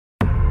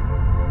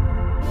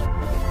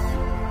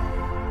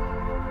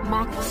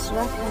Max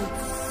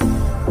Reference.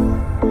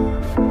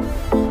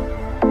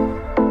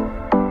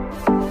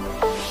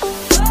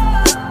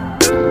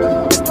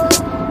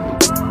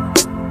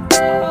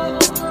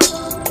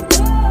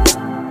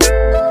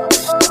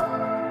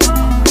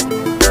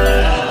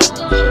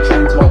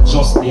 Trying to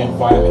adjust the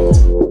environment.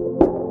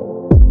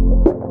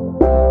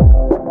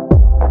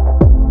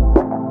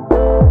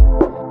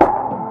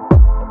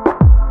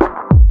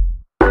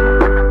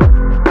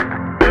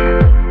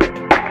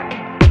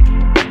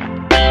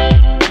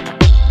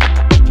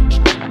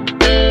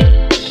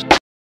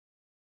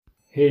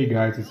 Hey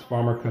guys, it's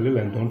FarmerKhalil,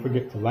 and don't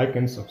forget to like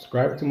and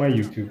subscribe to my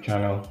YouTube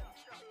channel.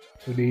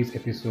 Today's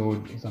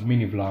episode is a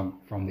mini vlog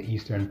from the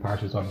eastern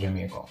parishes of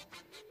Jamaica.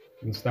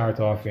 We'll start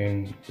off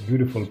in the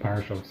beautiful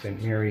parish of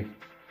St. Mary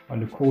on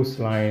the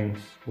coastline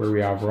where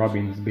we have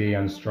Robins Bay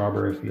and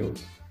strawberry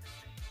fields.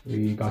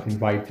 We got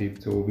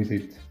invited to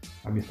visit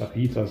Mr.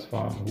 Peter's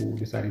farm, who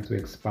decided to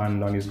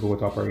expand on his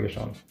goat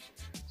operation.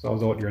 So I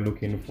was out there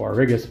looking for a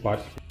reggae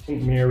spot.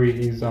 St.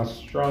 Mary is a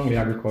strongly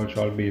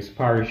agricultural based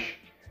parish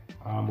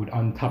with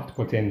untapped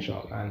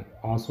potential and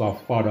also a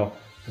fodder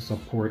to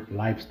support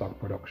livestock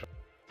production.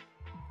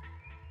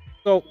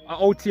 So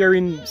out here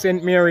in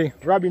St. Mary,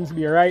 Robins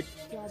Bay, right?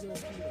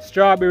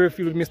 Strawberry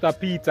field, Mr.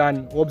 Peter,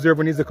 and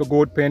observing his little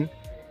goat pen.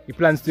 He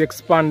plans to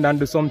expand and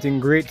do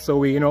something great, so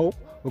we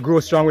grow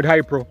strong with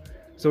Hypro.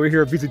 So we're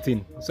here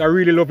visiting. It's a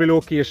really lovely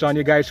location.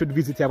 You guys should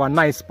visit. You have a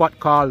nice spot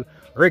called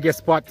Reggae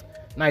Spot,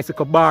 nice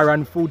little bar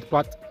and food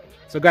spot.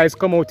 So guys,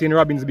 come out in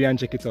Robins Bay and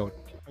check it out.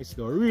 Nice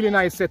though, really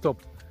nice setup.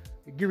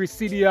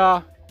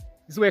 Giricidia,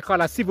 this is what we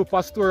call a civil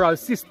pastoral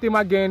system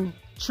again.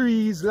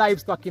 Trees,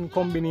 livestock in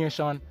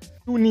combination.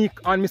 Unique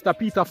on Mr.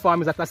 Peter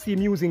farm is that I see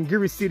him using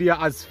Giricidia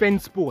as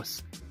fence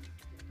posts.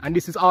 And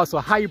this is also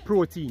high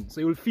protein. So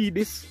he will feed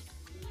this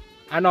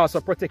and also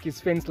protect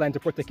his fence line to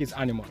protect his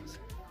animals.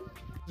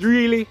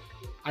 Really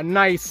a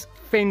nice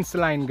fence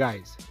line,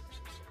 guys.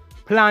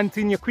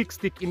 Planting your quick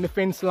stick in the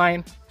fence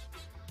line.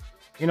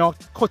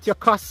 Cut your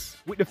cuss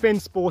with the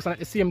fence post and at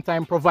the same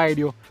time provide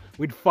you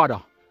with fodder.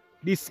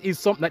 This is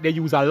something that they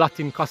use a lot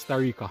in Costa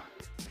Rica.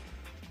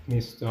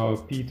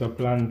 Mr. Peter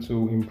planned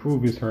to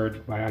improve his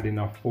herd by adding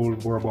a full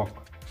boar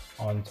buck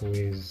onto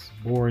his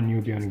boar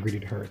Nubian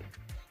gridded herd.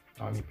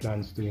 He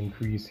plans to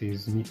increase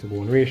his meat to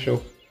bone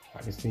ratio,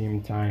 at the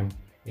same time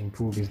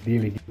improve his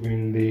daily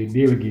gain. The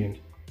daily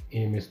gain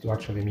aim is to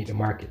actually meet the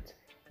market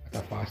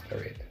at a faster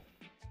rate.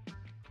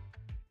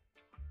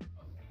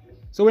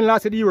 So when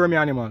last did you were my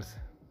animals?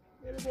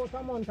 About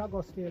a month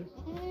ago still.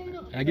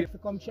 I get to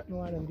come check me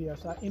one of them there,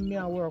 so in me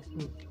and work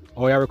too.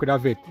 Oh, you work with a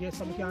vet? Yes,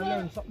 so we can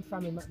learn something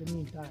from him at the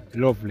meantime.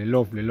 Lovely,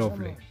 lovely,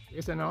 lovely.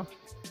 Yes, I know.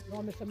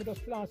 Now, I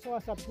just plant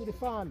sauce up to the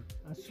farm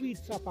and sweet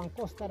sap and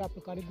custard up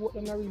because the goat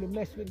don't really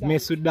mess with that.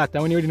 Mess with that,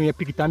 and when you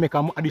pick it and make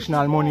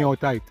additional money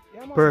out of it. Yeah,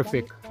 man,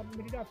 perfect.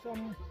 We did have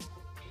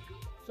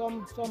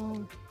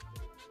some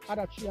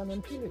other tree and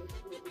then kill it.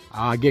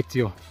 I get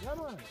you. Yeah,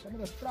 man. So I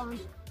just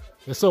plant.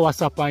 Your sour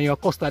sap and your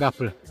custard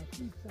apple.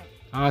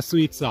 And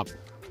sweet sap.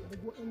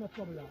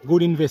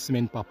 Good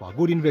investment, Papa.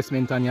 Good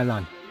investment on your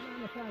land.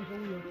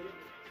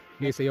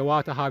 They say your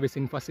water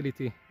harvesting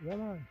facility. Yeah,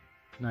 man.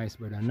 Nice,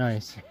 brother.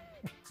 Nice.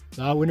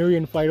 So when the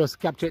rain fall, just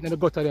capture it in the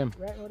gutter them.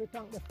 Right now the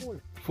tank is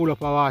full. Full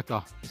up of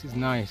water. This is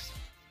nice.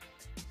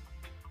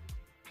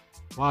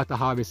 Water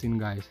harvesting,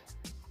 guys.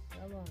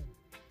 Yeah, man.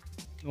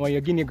 Now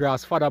your guinea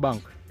grass fodder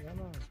bank. Yeah,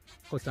 man.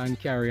 Cut and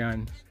carry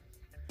and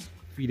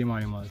feed them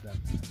animals. That.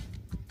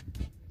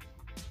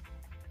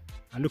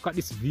 And look at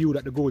this view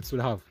that the goats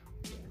will have.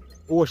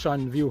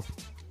 Ocean view.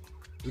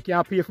 We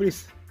can't pay for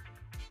this.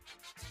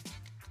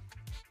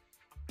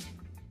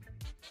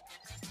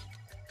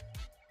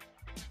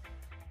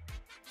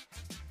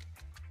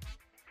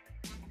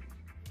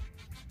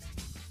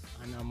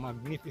 And a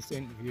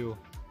magnificent view.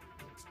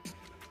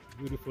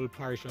 Beautiful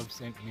parish of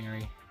St.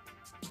 Mary.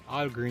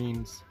 All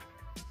greens.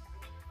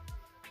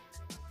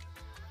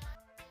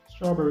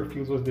 Strawberry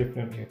fields was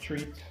definitely a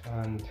treat,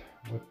 and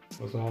it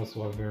was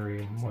also a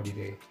very muddy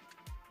day.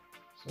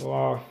 So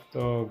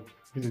after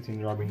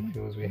visiting Robin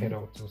Fields, we head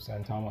out to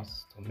St.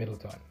 Thomas, to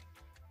Middleton.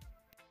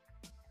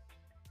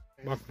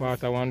 Back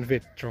part of one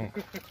vet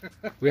trunk.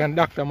 We and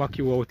Dr.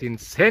 McHugh out in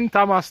St.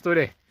 Thomas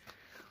today.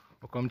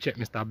 We'll come check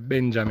Mr.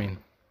 Benjamin.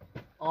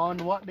 On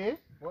what day?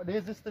 What day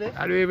is this today?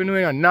 I don't even know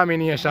your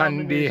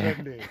nomination day.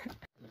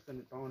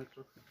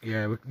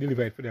 Yeah, we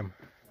deliver it for them.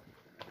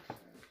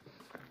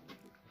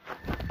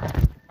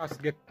 I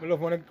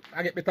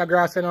get better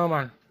grass now,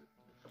 man.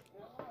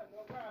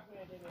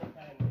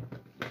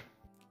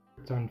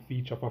 One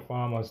feature for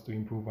farmers to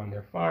improve on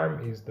their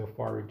farm is the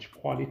forage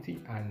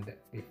quality and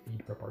the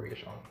feed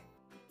preparation.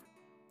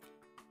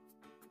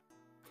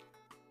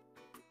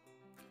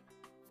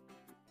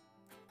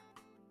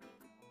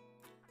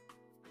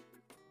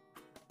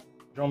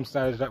 Drum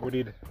styles that we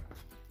did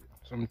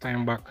some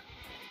time back.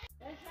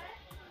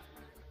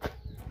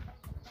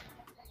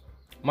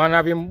 Man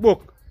have him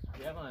book.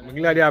 Yeah, man. I'm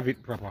glad you have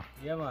it proper.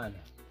 Yeah, man.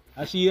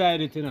 I see you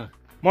hide it, you know.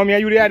 Mommy, are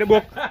you the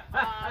book?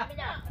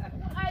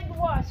 I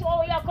wash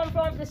So you come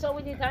from this, so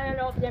we need to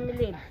help them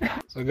live.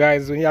 So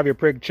guys, when you have your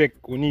preg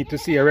check, we need to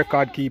see a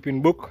record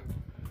keeping book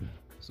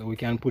so we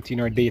can put in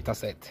our data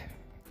set.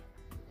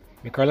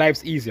 Make our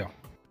lives easier.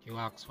 You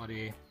ask for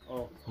the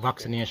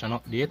vaccination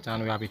update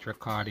and we have it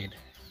recorded.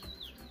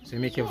 So you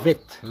make your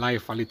vet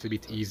life a little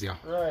bit easier.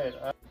 Right.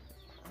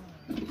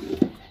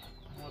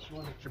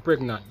 You're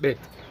pregnant, bet.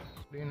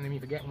 Then let me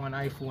get one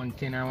iPhone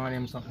 10 or one of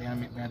them something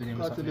and make me do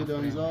them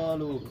something.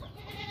 All over.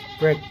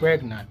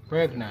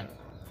 Pregnant.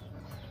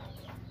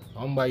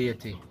 Number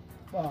 80.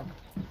 Bam.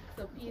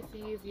 So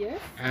PC is yes.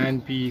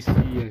 And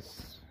PC,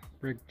 yes.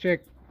 Preg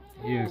check,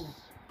 yes.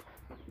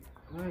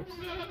 Nice.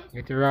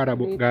 Get your radar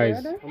book,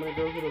 guys. How many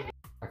girls are those?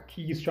 A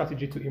key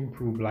strategy to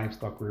improve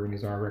livestock rearing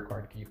is our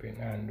record keeping,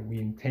 and we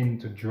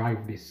intend to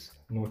drive this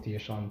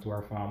notation to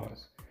our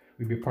farmers.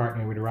 We'll be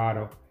partnering with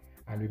RADA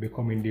and we'll be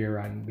coming there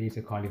and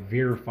basically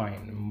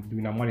verifying,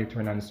 doing a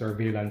monitoring and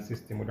surveillance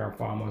system with our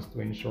farmers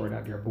to ensure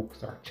that their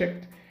books are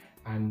checked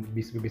and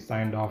this will be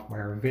signed off by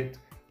our vet.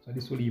 So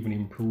this will even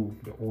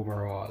improve the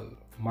overall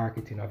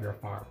marketing of your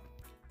farm.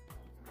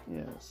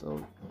 Yeah,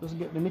 so just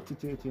get the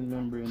nictitating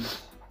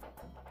membranes,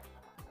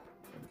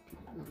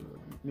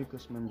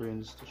 mucous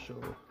membranes to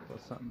show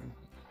what's happening.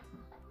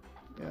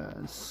 Yeah,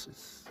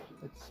 it's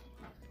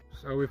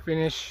So we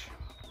finish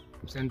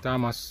St.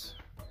 Thomas,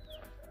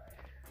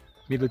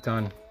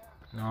 Middleton,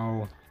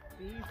 now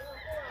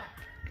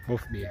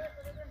Buff Bay.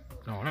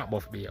 No, not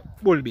Buff Bay,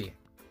 Bull Bay.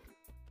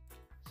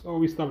 So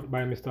we stopped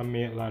by Mr.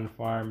 Maitland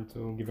farm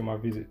to give him a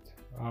visit.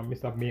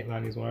 Mr.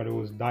 Maitland is one of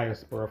those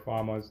diaspora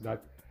farmers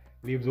that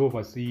lives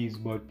overseas,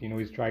 but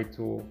he's tried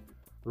to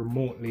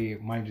remotely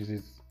manage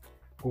his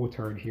goat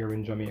herd here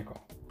in Jamaica.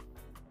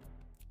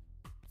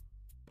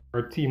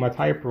 Our team at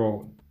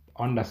Hypro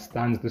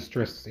understands the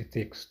stress it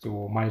takes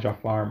to manage a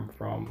farm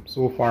from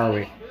so far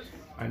away,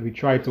 and we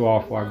try to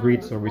offer a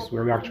great service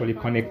where we actually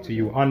connect to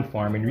you on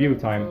farm in real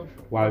time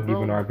while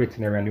giving our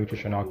veterinary and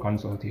nutritional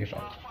consultation.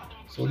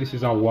 So this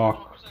is a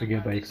walk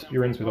together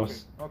experience with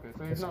us.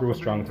 Let's grow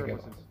strong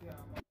together.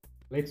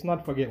 Let's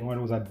not forget one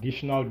of those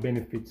additional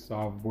benefits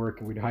of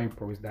working with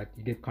Hypro is that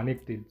you get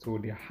connected to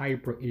the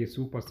Hypro A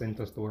Super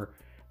Center store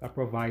that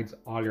provides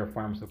all your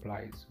farm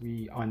supplies.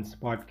 We on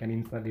spot can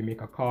instantly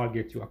make a call,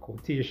 get you a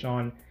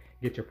quotation,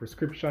 get your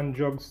prescription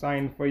drugs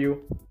signed for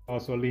you.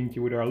 Also link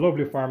you with our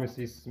lovely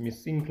pharmacist,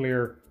 Miss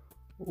Sinclair,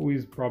 who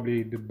is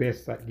probably the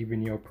best at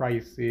giving you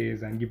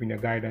prices and giving you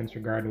guidance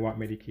regarding what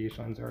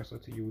medications are so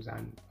to use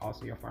and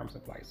also your farm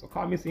supplies. So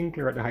call Miss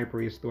Sinclair at the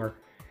Hypro A store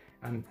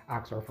and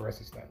ask her for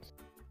assistance.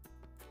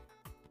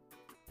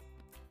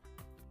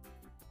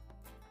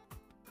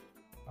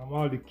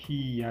 All the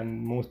key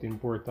and most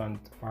important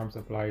farm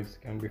supplies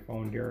can be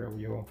found there.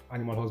 Your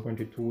animal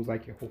husbandry tools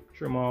like your hoof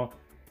trimmer,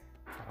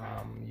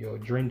 your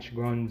drench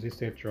guns,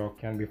 etc.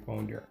 can be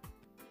found there.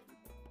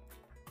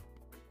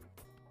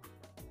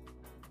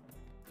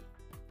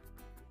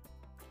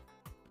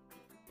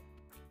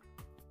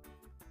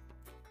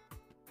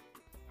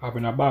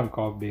 Having a bank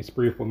of the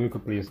spray for milk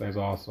replacer is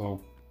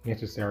also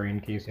necessary in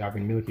case you're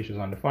having milk issues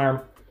on the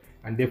farm.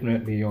 And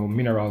definitely your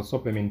mineral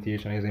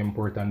supplementation is an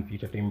important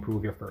feature to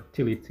improve your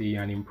fertility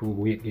and improve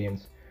weight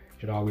gains. You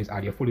should always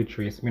add your fully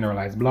traced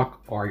mineralized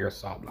block or your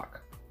salt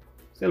block.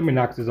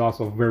 Selminax is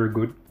also very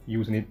good,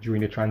 using it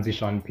during the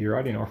transition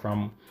period,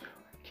 from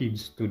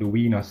kids to the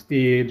weaner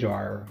stage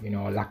or,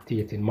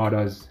 lactating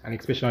mothers, and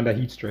especially under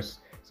heat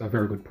stress, it's a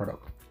very good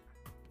product.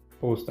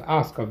 Supposed to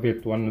ask a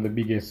vet, one of the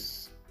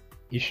biggest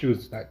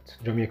issues that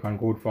Jamaican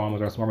goat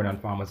farmers or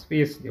Somaliland farmers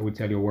face, they would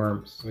tell you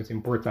worms. So it's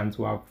important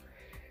to have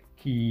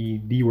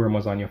key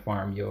dewormers on your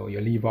farm, your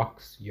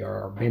Levox,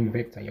 your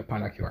Benvect, and your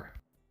Panacure.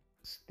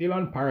 Still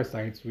on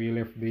parasites, we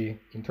left the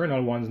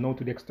internal ones, now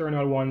to the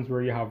external ones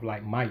where you have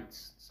like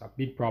mites. It's a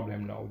big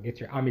problem now.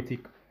 Get your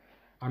Amitic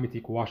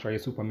wash or your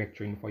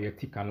Supermectrine for your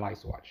tick and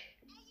lice watch.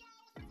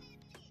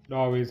 You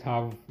always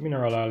have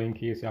mineral oil in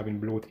case you're having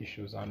bloat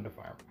issues on the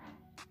farm.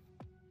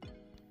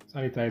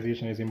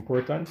 Sanitization is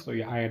important, so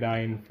your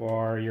iodine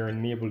for your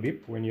navel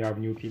dip when you have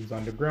new kids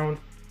on the ground.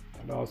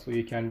 And also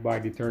you can buy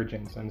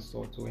detergents and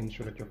so to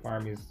ensure that your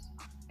farm is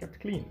kept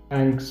clean.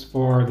 Thanks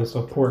for the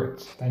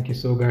support. Thank you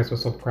so guys for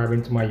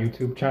subscribing to my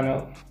YouTube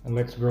channel, and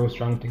let's grow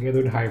strong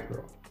together with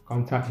Hypro.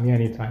 Contact me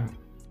anytime.